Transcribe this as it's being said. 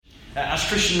As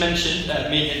Christian mentioned,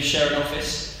 me and him share an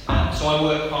office. So I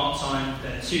work part-time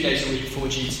 2 days a week for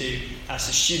G2 as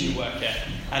a student worker.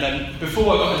 And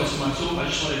before I got into my talk, I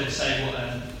just wanted to say what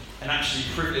an absolute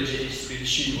privilege it is to be the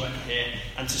student worker here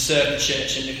and to serve the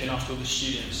church and looking after all the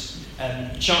students.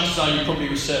 Chances are you probably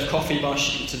will serve coffee by a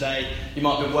student today. You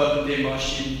might be welcomed in by a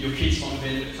student. Your kids might have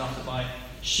been looked after by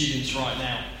students right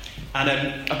now. And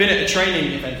I've been at a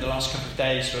training event the last couple of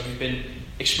days where we've been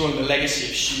exploring the legacy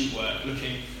of student work,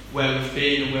 looking where we've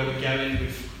been and where we're going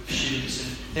with students.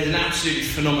 And there's an absolutely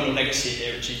phenomenal legacy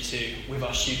here at G2 with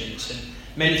our students. And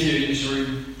many of you in this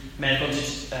room may have gone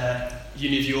to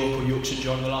Uni of York or York St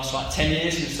John in the last 10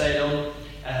 years and stayed on.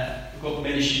 We've got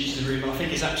many students in the room, and I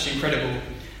think it's absolutely incredible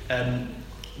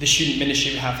the student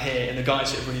ministry we have here and the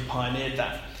guys that have really pioneered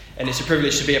that. And it's a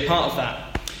privilege to be a part of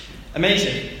that.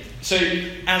 Amazing. So,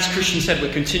 as Christian said,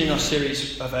 we're continuing our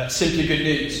series of Simply Good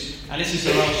News. And this is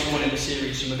the last one in the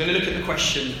series. And we're going to look at the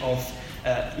question of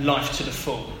life to the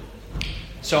full.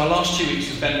 So our last 2 weeks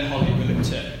with Ben and Holly, we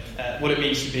looked at what it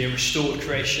means to be a restored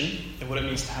creation and what it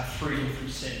means to have freedom from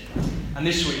sin. And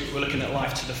this week, we're looking at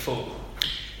life to the full.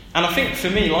 And I think,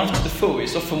 for me, life to the full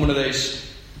is often one of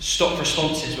those stock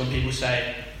responses when people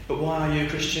say, but why are you a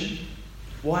Christian?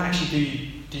 Why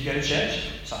actually do you go to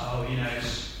church? It's like,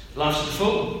 it's life to the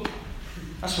full.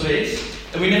 That's what it is.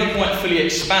 And we never quite fully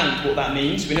expand what that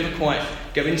means. We never quite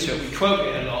go into it. We quote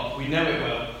it a lot, we know it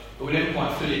well, but we never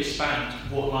quite fully expand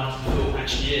what life to the full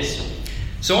actually is.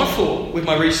 So I thought, with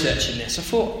my research in this,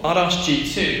 I'd ask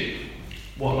G2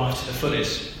 what life to the full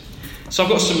is. So I've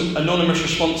got some anonymous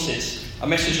responses. I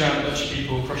messaged around a bunch of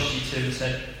people across G2 and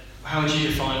said, how would you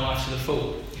define life to the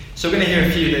full? So we're going to hear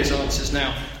a few of those answers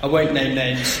now. I won't name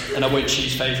names and I won't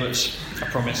choose favourites, I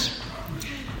promise.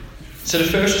 So the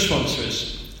first response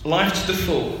was, life to the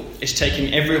full is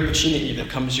taking every opportunity that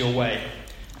comes your way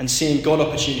and seeing God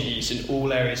opportunities in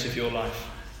all areas of your life.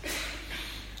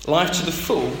 Life to the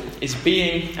full is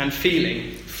being and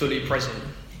feeling fully present.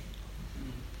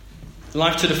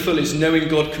 Life to the full is knowing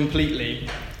God completely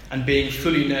and being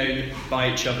fully known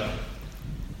by each other.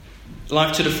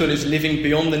 Life to the full is living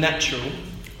beyond the natural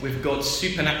with God's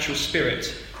supernatural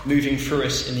spirit moving through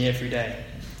us in the everyday.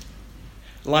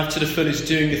 Life to the full is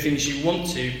doing the things you want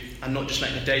to and not just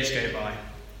letting the days go by.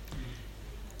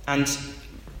 And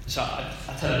so I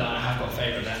tell you that I have got a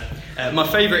favourite there. My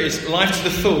favourite is life to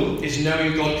the full is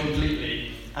knowing God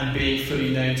completely and being fully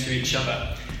known to each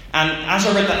other. And as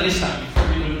I read that list out, you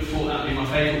probably wouldn't have thought that would be my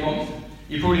favourite one.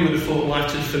 You probably would have thought life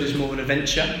to the full is more of an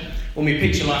adventure. When we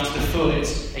picture life to the full,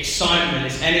 it's excitement,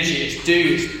 it's energy, it's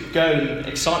do, it's go,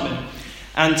 excitement.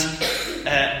 And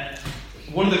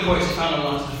one of the quotes I found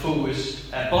on life to the full was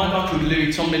by a guy called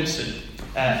Louis Tomlinson.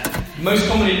 Most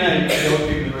commonly known by the old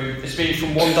people in the room as being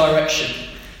from One Direction.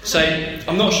 So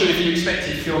I'm not sure if you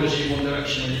expected theology in One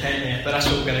Direction when you came here, but that's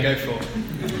what we're going to go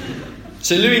for.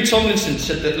 So Louis Tomlinson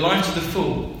said that life to the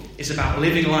full is about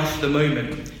living life for the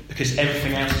moment because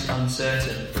everything else is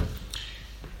uncertain.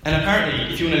 And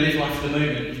apparently, if you want to live life for the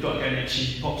moment, you've got to go and make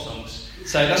cheesy pop songs.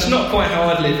 So that's not quite how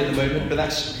I'd live at the moment, but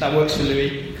that works for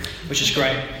Louis, which is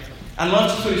great. And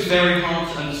life to the full is very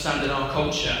hard to understand in our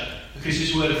culture because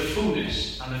this word of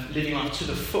fullness and of living life to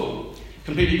the full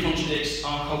completely contradicts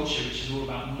our culture, which is all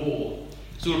about more.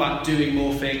 It's all about doing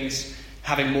more things,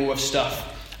 having more of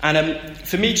stuff. And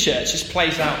for me, church, this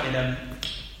plays out in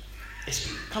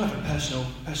it's kind of a personal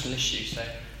issue. So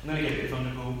I'm going to get a bit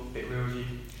vulnerable, a bit real with you.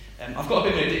 I've got a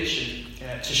bit of an addiction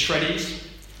to shreddies.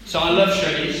 So I love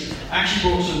shreddies. I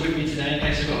actually brought some with me today in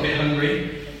case I got a bit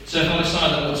hungry. So if I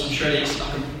decide I want some shreddies,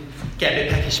 I can get a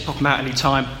bit peckish, pop them out any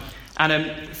time.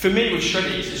 And for me with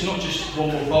shreddies, it's not just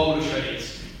one more bowl of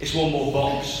shreddies, it's one more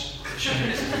box of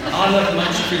shreddies. I love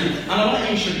much food. And I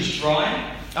like eating shreddies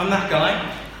dry. I'm that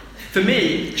guy. For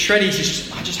me, shreddies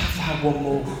is I just have to have one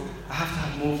more. I have to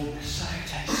have more. They're so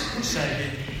tasty. They're so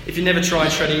good. If you've never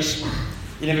tried shreddies,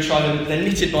 you never try them. They're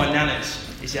knitted by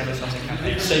Nanas, is the advertising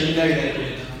campaign. So you know they're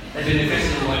good. They've been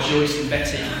invested in by Joyce and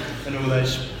Betty and all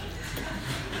those.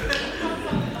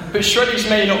 But shreddies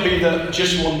may not be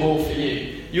just one more for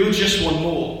you. You're just one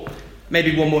more.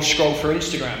 Maybe one more scroll for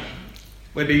Instagram.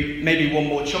 Maybe one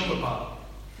more chocolate bar.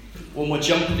 One more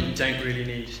jumper that you don't really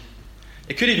need.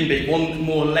 It could even be one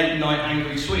more late night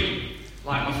angry tweet,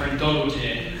 like my friend Donald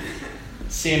here.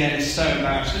 CNN is so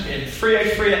embarrassed. Look at him.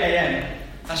 3:03 a.m.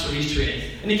 That's what he's tweeting.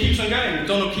 And he keeps on going.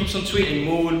 Donald keeps on tweeting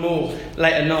more and more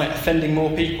late at night, offending more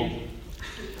people.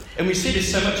 And we see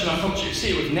this so much in our culture. We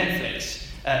see it with Netflix.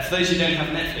 For those who don't have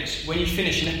Netflix, when you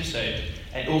finish an episode,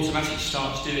 it automatically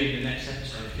starts doing the next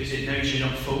episode because it knows you're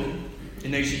not full. It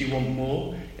knows that you want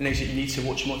more. It knows that you need to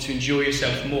watch more to enjoy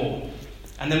yourself more.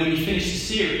 And then when you finish the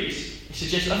series, He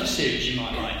suggests other series you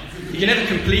might like. You can never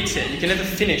complete it. You can never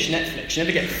finish Netflix. You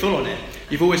never get full on it.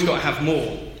 You've always got to have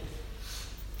more.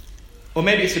 Or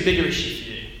maybe it's a bigger issue for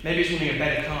you. Maybe it's wanting a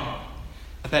better car,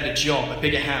 a better job, a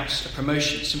bigger house, a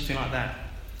promotion, something like that.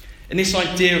 And this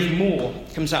idea of more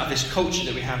comes out of this culture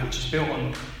that we have, which is built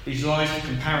on these lives of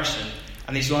comparison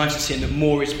and these lives of seeing that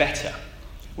more is better.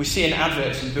 We see in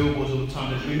adverts and billboards all the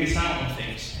time that we miss out on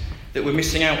things, that we're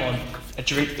missing out on a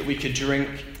drink that we could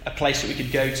drink, a place that we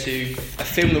could go to, a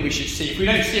film that we should see. If we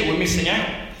don't see it, we're missing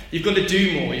out. You've got to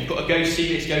do more. You've got to go see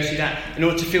this, go see that, in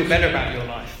order to feel better about your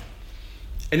life.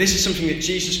 And this is something that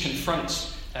Jesus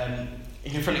confronts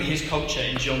in confronting his culture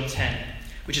in John 10,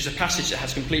 which is a passage that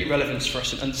has complete relevance for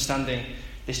us in understanding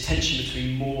this tension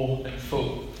between more and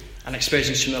full and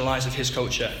exposing some of the lies of his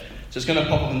culture. So it's going to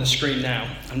pop up on the screen now.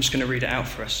 I'm just going to read it out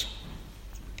for us.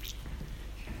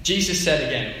 Jesus said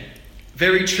again,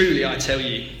 "Very truly I tell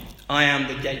you, I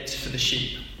am the gate for the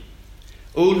sheep.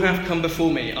 All who have come before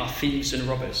me are thieves and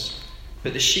robbers,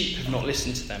 but the sheep have not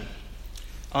listened to them.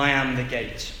 I am the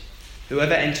gate.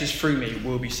 Whoever enters through me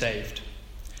will be saved.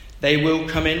 They will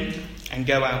come in and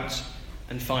go out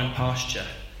and find pasture.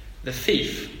 The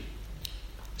thief,"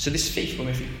 so this thief, when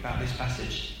we think about this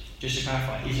passage, just to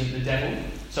clarify, he's the devil.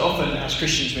 So often as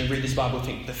Christians, when we read this Bible, we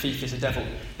think the thief is the devil.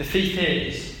 The thief here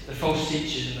is the false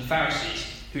teachers and the Pharisees,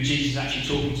 who Jesus is actually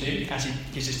talking to as he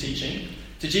gives his teaching.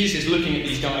 So Jesus is looking at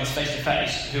these guys face to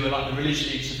face, who are like the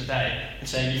religious leaders of the day, and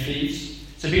saying, "You thieves."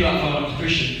 So it'd be like if I went to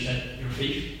Christian and said, "You're a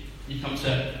thief. You come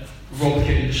to rob,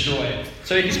 kill and destroy."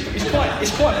 So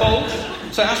it's quite bold.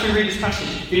 So as we read this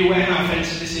passage, be aware how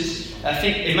offensive this is.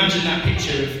 Imagine that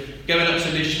picture of going up to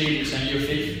a religious leader and saying, "You're a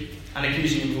thief," and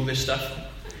accusing him of all this stuff.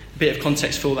 A bit of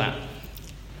context for that.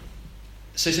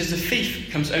 So it says, the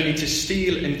thief comes only to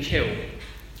steal and kill.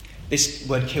 This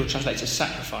word kill translates as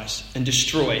sacrifice and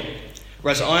destroy.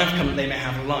 Whereas I have come that they may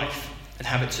have life and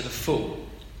have it to the full.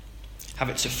 Have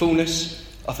it to fullness,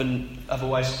 often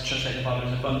otherwise translated in the Bible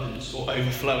as abundance or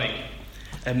overflowing.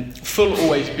 Full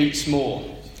always beats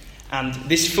more. And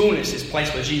this fullness is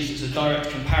placed by Jesus as a direct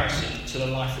comparison to the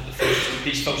life that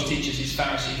these false teachers, these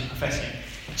Pharisees are professing.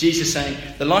 Jesus saying,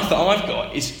 the life that I've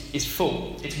got is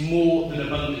full. It's more than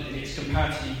abundant, and it's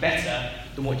comparatively better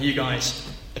than what you guys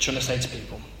are trying to say to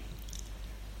people.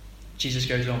 Jesus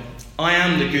goes on, "I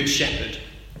am the good shepherd.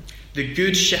 The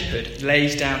good shepherd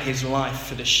lays down his life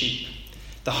for the sheep.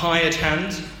 The hired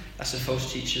hand," that's the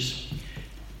false teachers,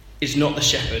 "is not the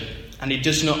shepherd, and he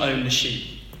does not own the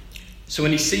sheep. So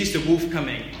when he sees the wolf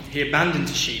coming, he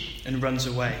abandons the sheep and runs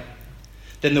away.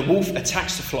 Then the wolf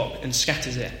attacks the flock and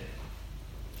scatters it.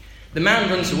 The man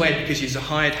runs away because he is a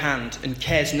hired hand and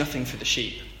cares nothing for the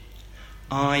sheep.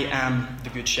 I am the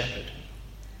good shepherd.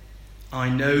 I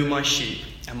know my sheep,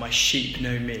 and my sheep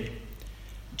know me,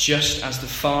 just as the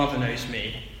Father knows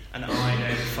me, and I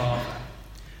know the Father.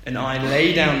 And I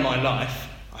lay down my life,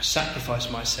 I sacrifice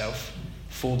myself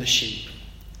for the sheep.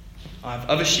 I have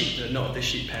other sheep that are not of this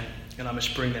sheep pen, and I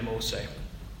must bring them also.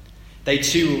 They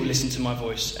too will listen to my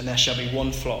voice, and there shall be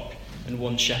one flock and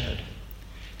one shepherd.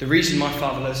 The reason my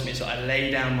Father loves me is that I lay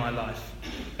down my life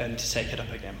and to take it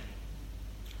up again."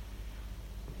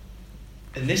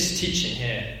 In this teaching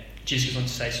here, Jesus goes on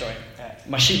to say,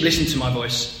 "My sheep listen to my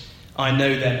voice. I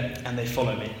know them and they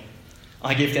follow me.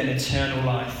 I give them eternal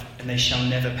life and they shall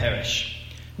never perish.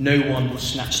 No one will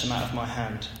snatch them out of my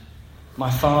hand. My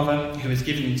Father who has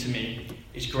given them to me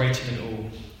is greater than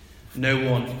all. No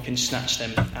one can snatch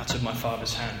them out of my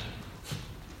Father's hand."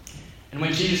 And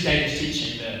when Jesus gave his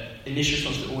teaching, the initial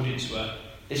response of the audience were,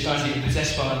 this guy's either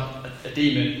possessed by a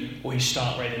demon or he's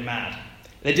stark raving mad.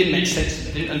 They didn't make sense to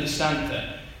them. They didn't understand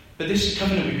that. But this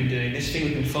covenant we've been doing, this thing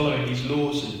we've been following, these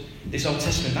laws and this Old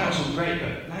Testament, that was all great,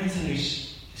 but now you're telling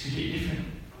us it's completely different.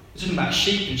 It's talking about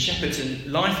sheep and shepherds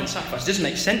and life and sacrifice. It doesn't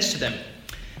make sense to them.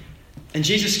 And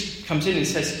Jesus comes in and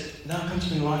says, "No, I've come to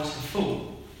bring life to the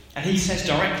full." And he says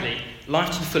directly,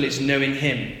 life to the full is knowing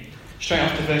him. Straight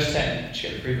after verse 10, let's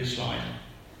get the previous slide.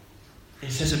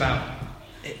 It says about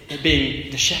it being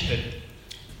the shepherd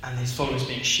and his followers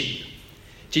being sheep.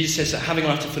 Jesus says that having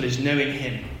life to the full is knowing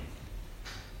him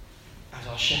as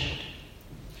our shepherd.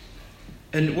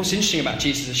 And what's interesting about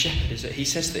Jesus as a shepherd is that he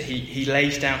says that he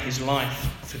lays down his life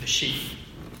for the sheep.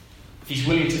 He's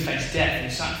willing to face death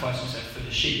and sacrifice himself for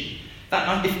the sheep.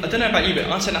 I don't know about you, but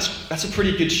I'd say that's a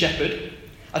pretty good shepherd.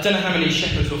 I don't know how many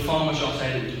shepherds or farmers I'll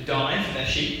say that would die for their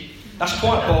sheep. That's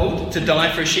quite bold to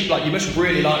die for a sheep. Like, you must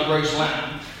really like roast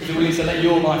lamb if you're willing to let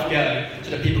your life go so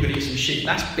that people can eat some sheep.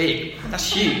 That's big.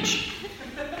 That's huge.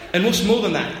 And what's more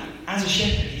than that, as a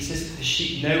shepherd, he says that the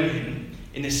sheep know him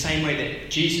in the same way that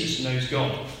Jesus knows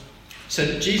God. So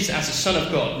that Jesus, as the Son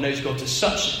of God, knows God to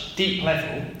such a deep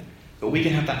level but we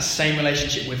can have that same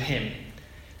relationship with him.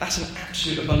 That's an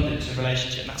absolute abundance of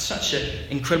relationship. That's such an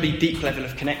incredibly deep level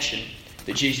of connection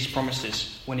that Jesus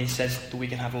promises when he says that we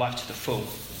can have life to the full.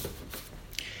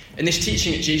 And this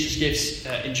teaching that Jesus gives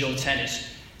in John 10 is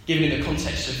given in the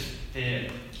context of the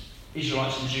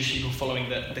Israelites and the Jewish people following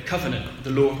the covenant, the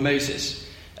law of Moses,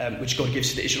 which God gives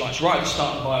to the Israelites right at the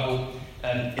start of the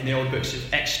Bible, in the old books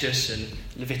of Exodus and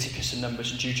Leviticus and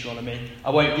Numbers and Deuteronomy. I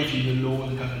won't give you the law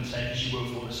of the covenant today because you will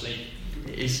fall asleep.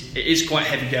 It is quite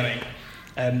heavy going.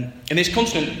 And this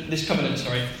covenant,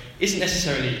 isn't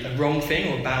necessarily a wrong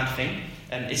thing or a bad thing.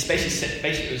 It's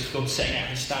basically was God setting out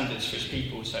his standards for his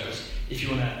people. So it was, if you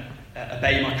want to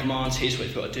obey my commands, here's what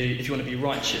you've got to do. If you want to be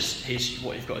righteous, here's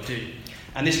what you've got to do.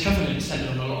 And this covenant is centered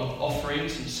on a lot of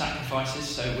offerings and sacrifices.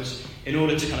 So it was in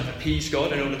order to kind of appease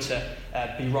God, in order to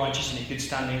be righteous and in good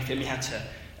standing with him, you had to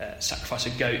sacrifice a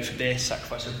goat for this,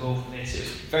 sacrifice a bull for this. It was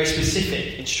very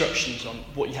specific instructions on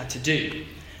what you had to do.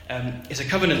 It's a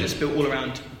covenant that's built all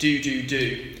around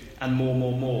do, and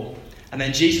more. And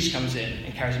then Jesus comes in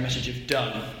and carries a message of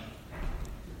done.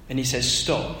 And he says,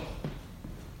 stop.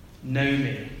 Know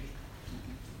me.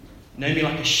 Know me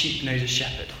like a sheep knows a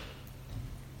shepherd.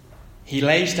 He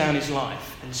lays down his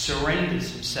life and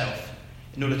surrenders himself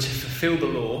in order to fulfill the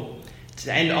law,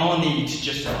 to end our need to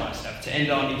justify ourselves, to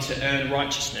end our need to earn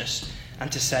righteousness,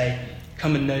 and to say,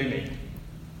 come and know me.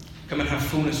 Come and have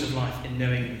fullness of life in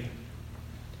knowing me.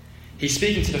 He's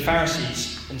speaking to the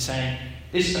Pharisees and saying,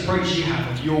 this approach you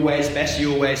have of your way is best,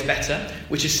 your way is better,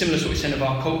 which is similar to what we said of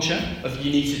our culture, of you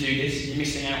need to do this, you're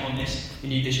missing out on this, you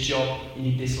need this job, you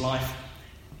need this life.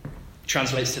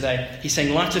 Translates today. He's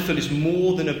saying life to the full is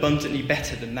more than abundantly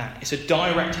better than that. It's a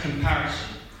direct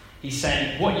comparison. He's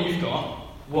saying what you've got,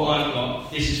 what I've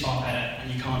got, this is far better,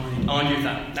 and you can't really argue with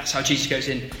that. That's how Jesus goes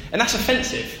in. And that's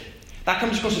offensive. That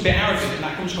comes across a bit arrogant, and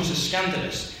that comes across as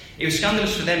scandalous. It was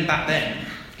scandalous for them back then,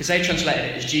 because they translated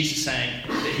it as Jesus saying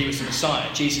that he was the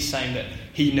Messiah, Jesus saying that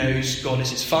he knows God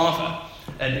as his Father.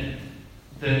 And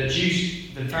the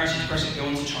Pharisees present go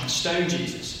on to try and stone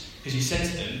Jesus, because he said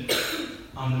to them,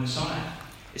 I'm the Messiah.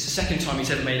 It's the second time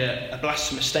he's ever made a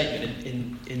blasphemous statement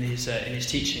in his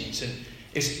teachings, and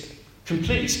it's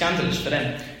completely scandalous for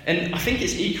them. And I think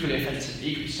it's equally offensive,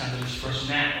 equally scandalous for us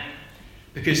now,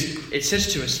 because it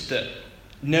says to us that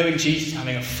knowing Jesus,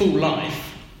 having a full life,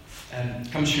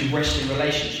 comes through rest in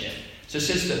relationship. So it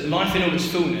says that life in all its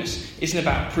fullness isn't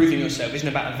about proving yourself, isn't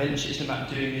about adventure, isn't about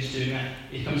doing this, doing that.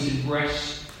 It comes in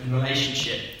rest and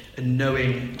relationship and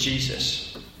knowing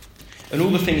Jesus. And all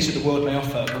the things that the world may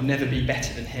offer will never be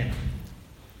better than him.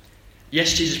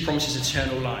 Yes, Jesus promises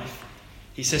eternal life.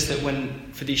 He says that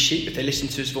for these sheep, if they listen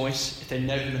to his voice, if they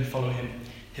know him and follow him,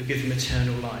 he'll give them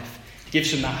eternal life. He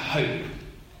gives them that hope.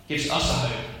 He gives us a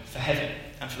hope for heaven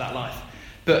and for that life.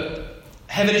 But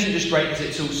heaven isn't just great because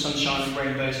it's all sunshine and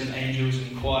rainbows and angels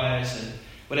and choirs and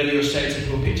whatever your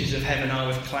stereotypical pictures of heaven are,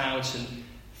 with clouds and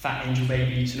fat angel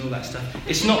babies and all that stuff.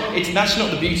 That's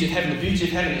not the beauty of heaven. The beauty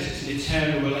of heaven is it's an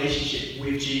eternal relationship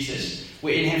with Jesus.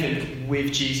 We're in heaven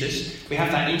with Jesus. We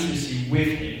have that intimacy with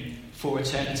him for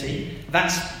eternity.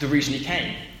 That's the reason he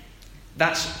came.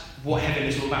 That's what heaven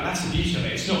is all about. That's the beauty of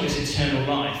it. It's not this eternal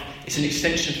life. It's an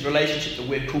extension of the relationship that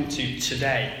we're called to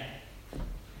today.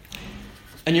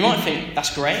 And you might think,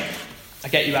 that's great. I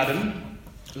get you, Adam.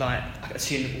 Like, I can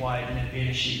see why being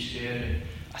a sheep's good, and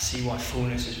I see why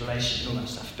fullness is relationship and all that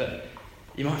stuff. But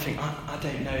you might think, I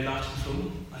don't know life to the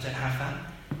full. I don't have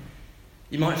that.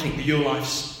 You might think that your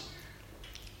life's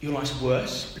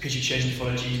worse because you've chosen to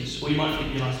follow Jesus. Or you might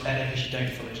think your life's better because you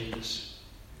don't follow Jesus.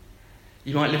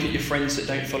 You might look at your friends that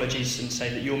don't follow Jesus and say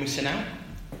that you're missing out.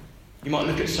 You might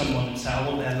look at someone and say, I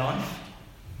want their life.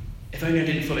 If only I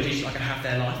didn't follow Jesus, I could have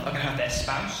their life. I could have their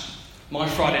spouse. My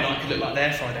Friday night could look like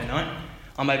their Friday night.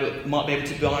 I might be able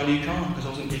to buy a new car because I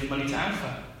wasn't giving money to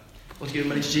Alpha. I was giving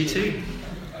money to G2.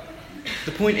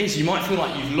 The point is, you might feel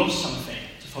like you've lost something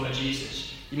to follow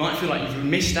Jesus. You might feel like you've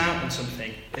missed out on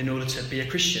something in order to be a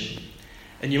Christian.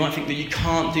 And you might think that you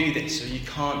can't do this or you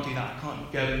can't do that. I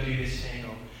can't go and do this thing,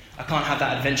 or I can't have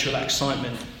that adventure or that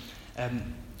excitement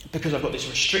because I've got this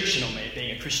restriction on me of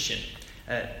being a Christian.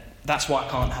 That's why I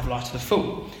can't have life to the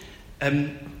full.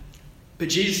 But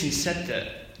Jesus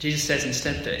says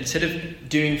instead that instead of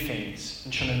doing things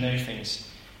and trying to know things,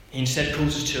 he instead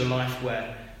calls us to a life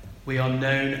where we are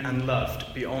known and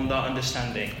loved beyond our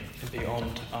understanding and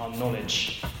beyond our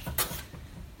knowledge.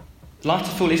 Life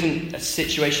to full isn't a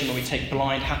situation where we take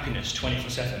blind happiness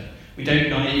 24/7. We don't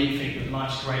naively think that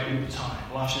life's great all the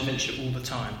time, life's an adventure all the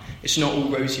time. It's not all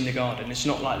rosy in the garden. It's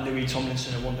not like Louis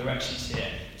Tomlinson and One Direction's here.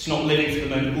 It's not living for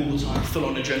the moment all the time, full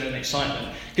on adrenaline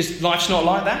excitement. Because life's not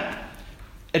like that.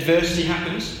 Adversity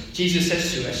happens. Jesus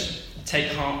says to us,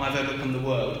 take heart, I've overcome the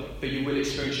world, but you will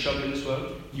experience struggle in this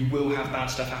world. You will have bad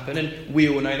stuff happen, and we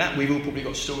all know that. We've all probably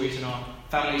got stories in our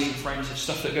families and friends of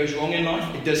stuff that goes wrong in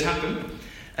life. It does happen.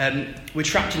 We're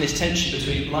trapped in this tension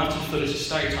between life to the full as a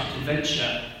stereotyped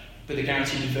adventure, but the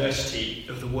guaranteed adversity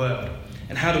of the world.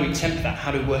 And how do we temper that?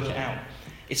 How do we work it out?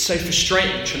 It's so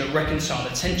frustrating trying to reconcile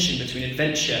the tension between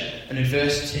adventure and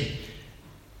adversity.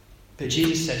 But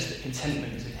Jesus says that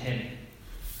contentment is in him.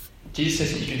 Jesus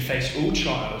says that you can face all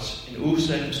trials in all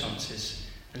circumstances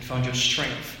and find your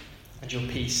strength and your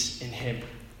peace in him.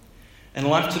 And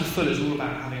life to the full is all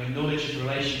about having a knowledge of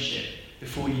relationship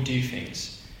before you do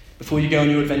things. Before you go on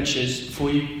your adventures,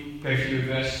 before you go through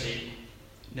adversity,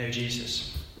 know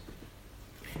Jesus.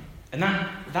 And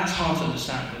that's hard to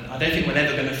understand. And I don't think we're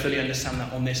ever going to fully understand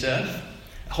that on this earth.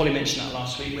 Holly mentioned that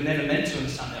last week. We're never meant to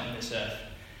understand that on this earth.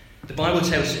 The Bible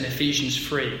tells us in Ephesians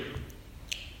 3,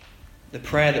 the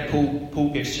prayer that Paul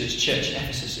gives to his church in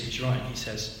Ephesus that he's writing, he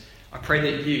says, I pray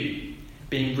that you,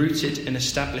 being rooted and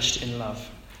established in love,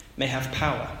 may have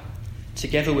power,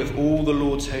 together with all the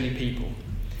Lord's holy people,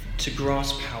 to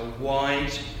grasp how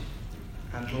wide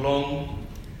and long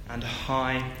and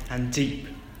high and deep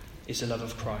is the love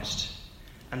of Christ,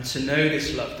 and to know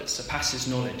this love that surpasses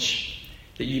knowledge,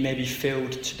 that you may be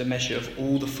filled to the measure of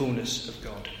all the fullness of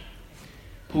God.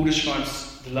 Paul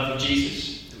describes the love of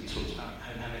Jesus that we talked about,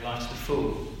 having life to the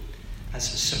full, as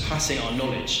surpassing our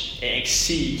knowledge. It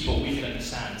exceeds what we can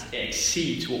understand. It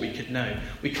exceeds what we could know.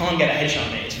 We can't get a head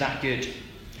around it. It's that good.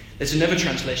 There's another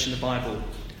translation of the Bible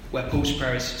where Paul's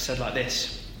prayer is said like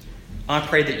this: I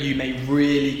pray that you may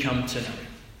really come to know,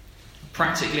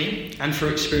 practically and through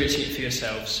experiencing it for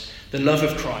yourselves, the love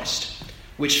of Christ,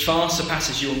 which far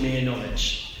surpasses your mere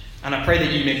knowledge. And I pray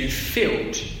that you may be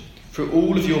filled through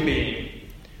all of your being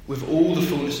with all the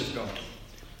fullness of God,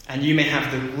 and you may have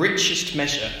the richest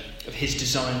measure of his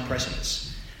divine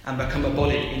presence, and become a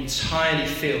body entirely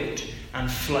filled and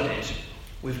flooded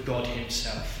with God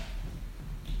himself.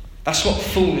 That's what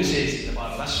fullness is in the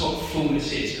Bible. That's what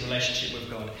fullness is in relationship with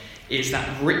God. It is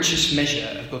that richest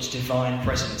measure of God's divine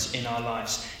presence in our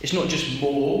lives. It's not just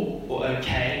more or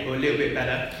okay or a little bit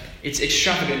better. It's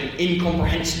extravagant and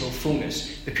incomprehensible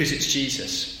fullness because it's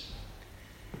Jesus.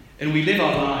 And we live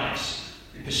our lives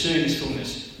pursuing this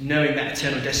fullness, knowing that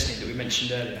eternal destiny that we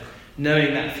mentioned earlier,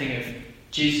 knowing that thing of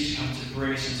Jesus come to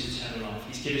bring us into eternal life.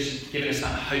 He's given us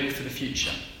that hope for the future.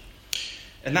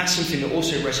 And that's something that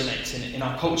also resonates in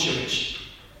our culture, which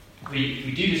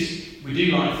we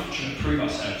do life trying to prove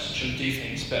ourselves, trying to do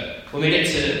things, but when we get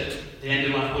to the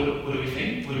end of life, what do we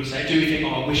think? What do we say? Do we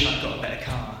think, I wish I'd got a better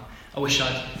car? I wish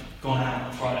I'd gone out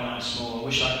on Friday nights more. I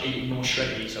wish I'd eaten more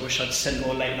shreddies. I wish I'd sent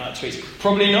more late night tweets.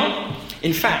 Probably not.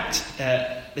 In fact,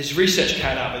 there's research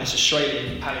carried out by this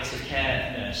Australian palliative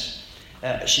care nurse.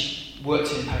 She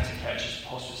worked in palliative care, which is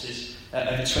hospices,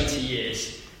 over 20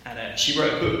 years. And she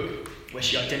wrote a book where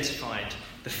she identified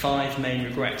the 5 main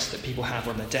regrets that people have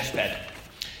on their deathbed.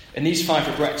 And these 5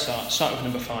 regrets start with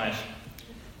number 5.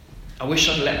 I wish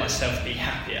I'd let myself be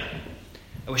happier.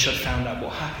 I wish I'd found out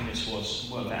what happiness was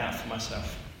and worked that out for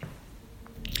myself.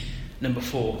 Number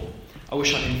 4, I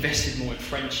wish I'd invested more in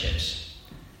friendships.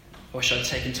 I wish I'd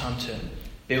taken time to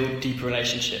build deeper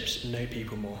relationships and know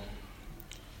people more.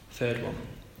 3rd one,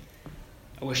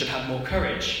 I wish I'd had more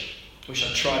courage. I wish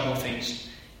I'd tried more things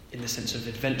in the sense of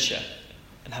adventure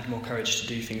and had more courage to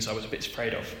do things I was a bit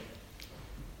afraid of.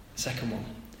 2nd one,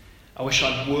 I wish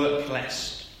I'd worked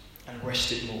less and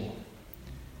rested more.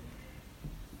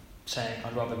 Saying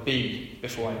I'd rather be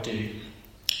before I do.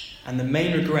 And the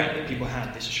main regret that people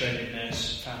had, this Australian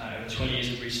nurse found out over 20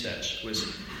 years of research,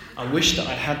 was I wish that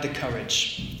I'd had the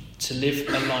courage to live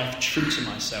a life true to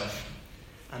myself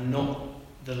and not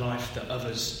the life that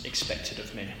others expected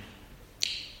of me.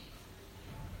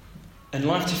 And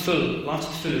life to full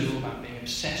is all about being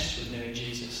obsessed with knowing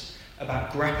Jesus,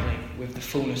 about grappling with the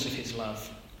fullness of his love,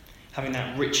 having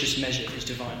that richest measure of his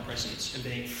divine presence and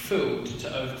being filled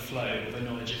to overflow with a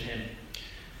knowledge of him.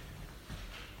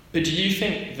 But do you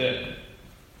think that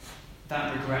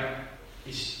regret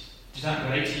does that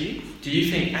relate to you? Do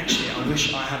you think, actually, I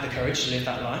wish I had the courage to live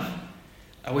that life?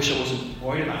 I wish I wasn't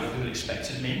worried about what people expect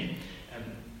of me?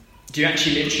 Do you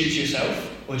actually live true to yourself?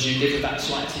 Or do you live with that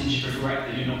slight tinge of regret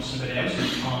that you're not somebody else and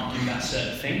you can't do that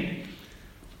certain thing?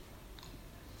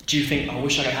 Do you think, I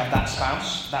wish I could have that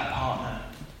spouse, that partner,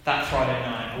 that Friday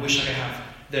night? I wish I could have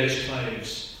those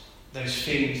clothes, those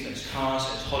things, those cars,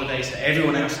 those holidays that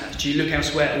everyone else has. Do you look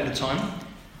elsewhere all the time?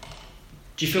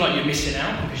 Do you feel like you're missing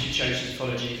out because you chose to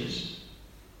follow Jesus?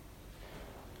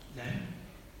 No,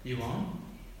 you aren't.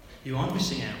 You aren't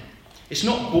missing out. It's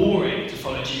not boring to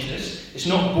follow Jesus. It's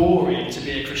not boring to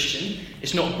be a Christian.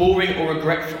 It's not boring or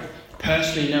regretful.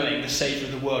 personally knowing the Saviour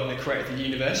of the world and the Creator of the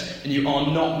universe, and you are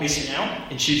not missing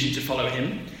out in choosing to follow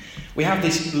him. We have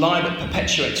this lie that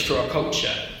perpetuates through our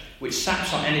culture, which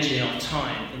saps our energy and our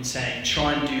time in saying,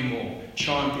 try and do more,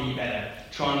 try and be better,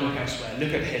 try and look elsewhere,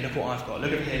 look over here, look what I've got,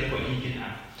 look over here, look what you can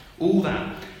have. All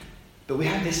that. But we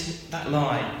have that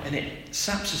lie, and it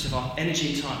saps us of our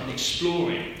energy and time in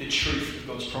exploring the truth of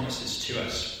God's promises to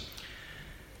us.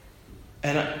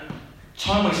 And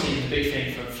time wasting is a big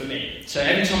thing for me. So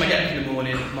every time I get up in the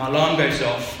morning, my alarm goes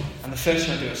off, and the first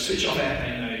thing I do is switch off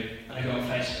airplane mode, and I go on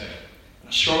Facebook. And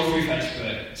I scroll through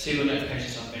Facebook, see all the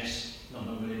notifications I've missed, not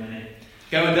really many.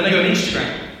 Then I go on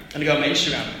Instagram, and I go on my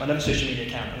Instagram, my another social media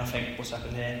account, and I think, what's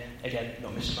happened here? Again,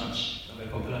 not missing much, not very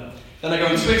popular. Then I go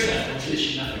on Twitter, and there's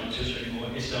literally nothing on Twitter anymore,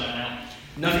 it's dying out.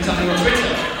 Nothing's happening on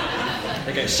Twitter.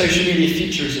 They go, social media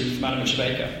futurism from Adam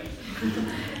Baker.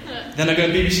 Then I go on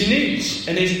BBC News,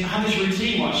 and I have this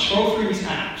routine where I scroll through these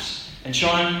apps and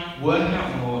try and work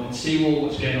out more and see more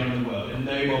what's going on in the world and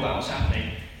know more about what's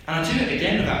happening. And I do it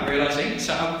again without realising.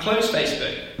 So I'll close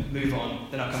Facebook, move on,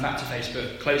 then I'll come back to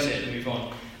Facebook, close it and move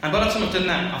on. And by the time I've done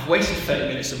that, I've wasted 30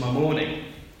 minutes of my morning.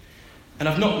 And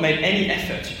I've not made any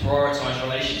effort to prioritise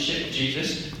relationship with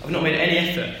Jesus. I've not made any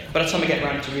effort. By the time I get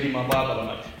around to reading my Bible, I'm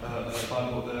like,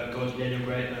 Bible, God, yeah, you're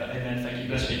great, amen, thank you,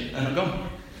 bless me. And I'm gone.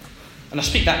 And I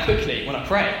speak that quickly when I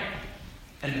pray.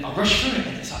 And I rush through it,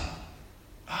 and it's like,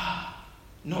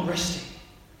 not resting.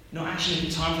 Not actually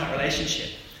having time for that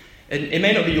relationship. And it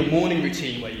may not be your morning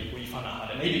routine where you find that hard.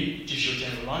 It may be just your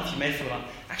general life. You may feel like,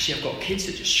 actually, I've got kids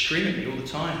that just scream at me all the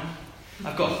time.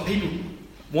 I've got people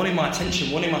wanting my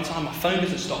attention, wanting my time. My phone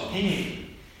doesn't stop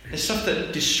pinging. There's stuff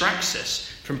that distracts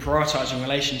us from prioritising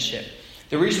relationship.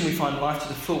 The reason we find life to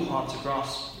the full hard to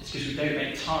grasp is because we don't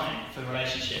make time for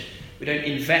relationship. We don't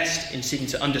invest in seeking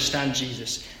to understand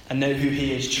Jesus and know who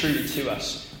he is truly to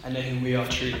us and know who we are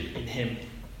truly in him.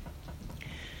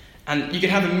 And you can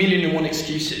have 1,000,001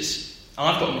 excuses.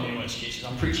 I've got 1,000,001 excuses.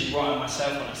 I'm preaching right on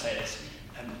myself when I say this.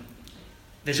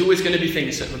 There's always going to be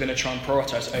things that we're going to try and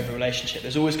prioritise over a relationship.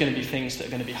 There's always going to be things that are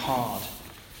going to be hard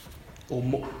or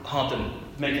hard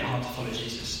that make it hard to follow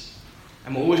Jesus.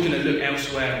 And we're always going to look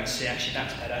elsewhere and see, actually,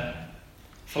 that's better.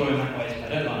 Following that way is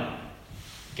better. Like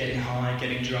getting high,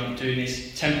 getting drunk, doing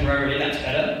this temporarily, that's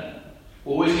better.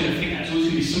 We're always going to think that's always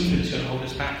going to be something that's going to hold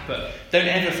us back. But don't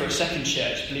ever for a second,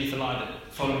 church, believe the lie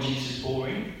that following Jesus is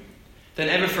boring. Don't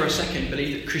ever for a second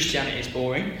believe that Christianity is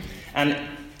boring. And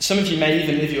some of you may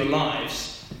even live your lives,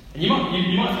 and you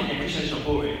might think Christianity is not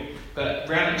boring, but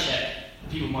reality check,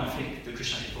 people might think that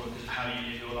Christianity is boring because of how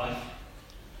you live your life.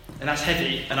 And that's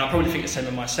heavy, and I'll probably think the same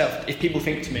of myself. If people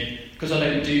think to me, because I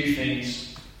don't do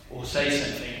things or say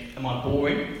something, am I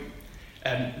boring?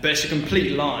 But it's a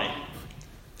complete lie.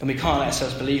 And we can't let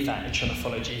ourselves believe that in trying to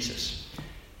follow Jesus.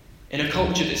 In a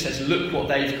culture that says, look what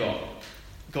they've got,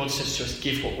 God says to us,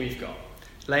 give what we've got.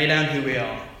 Lay down who we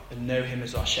are and know him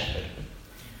as our shepherd.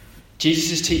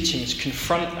 Jesus' teachings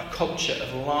confront a culture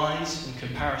of lies and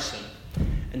comparison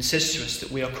and says to us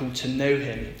that we are called to know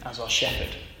him as our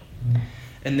shepherd.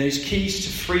 And those keys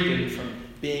to freedom from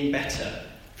being better,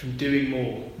 from doing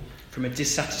more, from a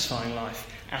dissatisfying life,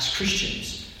 as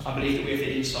Christians, I believe that we have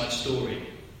the inside story.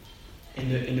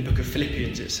 In the book of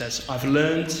Philippians it says, I've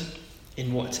learned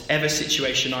in whatever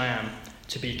situation I am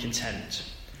to be content.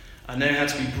 I know how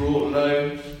to be brought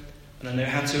low and I know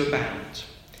how to abound.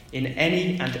 In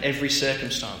any and every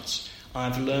circumstance, I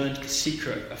have learned the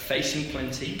secret of facing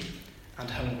plenty and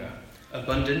hunger,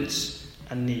 abundance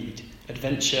and need,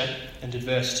 adventure and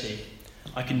adversity.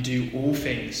 I can do all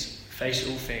things, face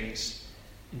all things,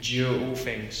 endure all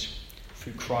things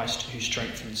through Christ who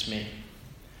strengthens me.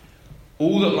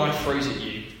 All that life throws at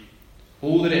you,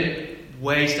 all that it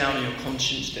weighs down on your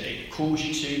conscience, that it calls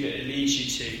you to, that it leads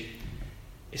you to,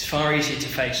 is far easier to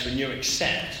face when you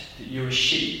accept that you're a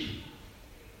sheep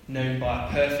known by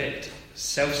a perfect,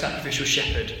 self-sacrificial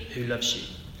shepherd who loves you.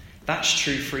 That's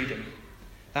true freedom.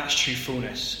 That's true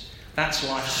fullness. That's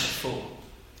life to the full.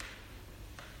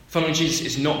 Following Jesus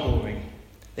is not boring.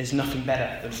 There's nothing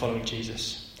better than following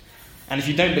Jesus. And if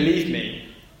you don't believe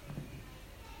me,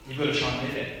 you've got to try and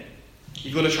live it.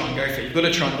 You've got to try and go for it. You've got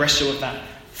to try and wrestle with that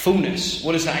fullness.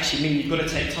 What does that actually mean? You've got to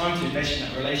take time to invest in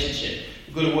that relationship.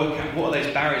 You've got to work out what are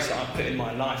those barriers that I've put in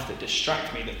my life that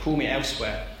distract me, that pull me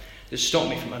elsewhere, that stop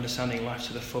me from understanding life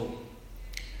to the full.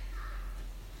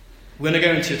 We're going to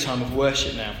go into a time of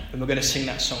worship now, and we're going to sing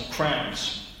that song,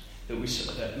 Crowns,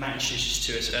 that Matt introduced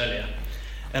to us earlier.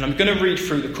 And I'm going to read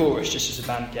through the chorus just as the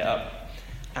band get up.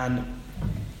 And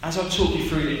as I talk you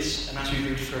through this, and as we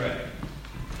read through it,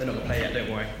 they're not going to play yet,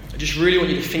 don't worry. I just really want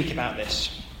you to think about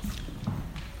this.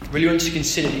 I really want you to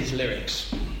consider these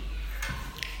lyrics.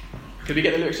 Could we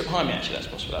get the lyrics up behind me, actually? That's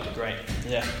possible. That'd be great.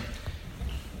 Yeah.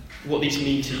 What these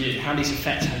mean to you, how these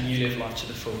affect how you live life to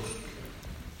the full.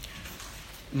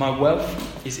 My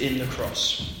wealth is in the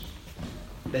cross.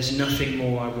 There's nothing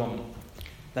more I want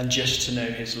than just to know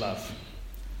his love.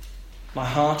 My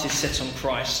heart is set on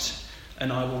Christ,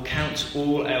 and I will count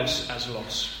all else as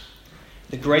loss.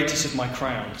 The greatest of my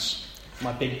crowns,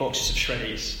 my big boxes of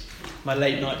shreddies, my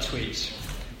late night tweets,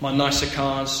 my nicer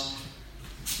cars,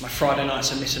 my Friday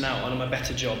nights I'm missing out on, and my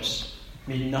better jobs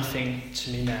mean nothing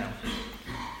to me now.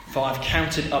 For I've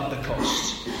counted up the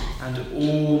cost, and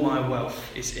all my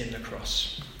wealth is in the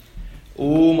cross.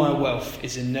 All my wealth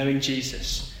is in knowing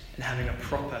Jesus and having a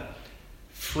proper,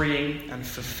 freeing and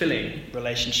fulfilling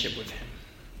relationship with him.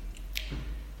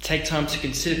 Take time to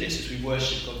consider this as we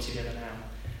worship God together now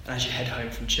and as you head home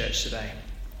from church today.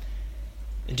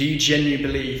 And do you genuinely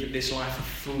believe that this life of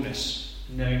fullness,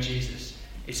 knowing Jesus,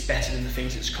 is better than the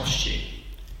things it's cost you?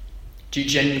 Do you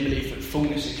genuinely believe that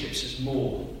fullness eclipses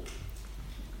more?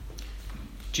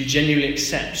 Do you genuinely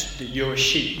accept that you're a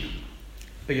sheep,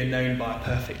 but you're known by a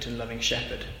perfect and loving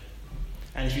shepherd?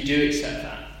 And if you do accept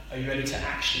that, are you ready to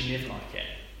actually live like it?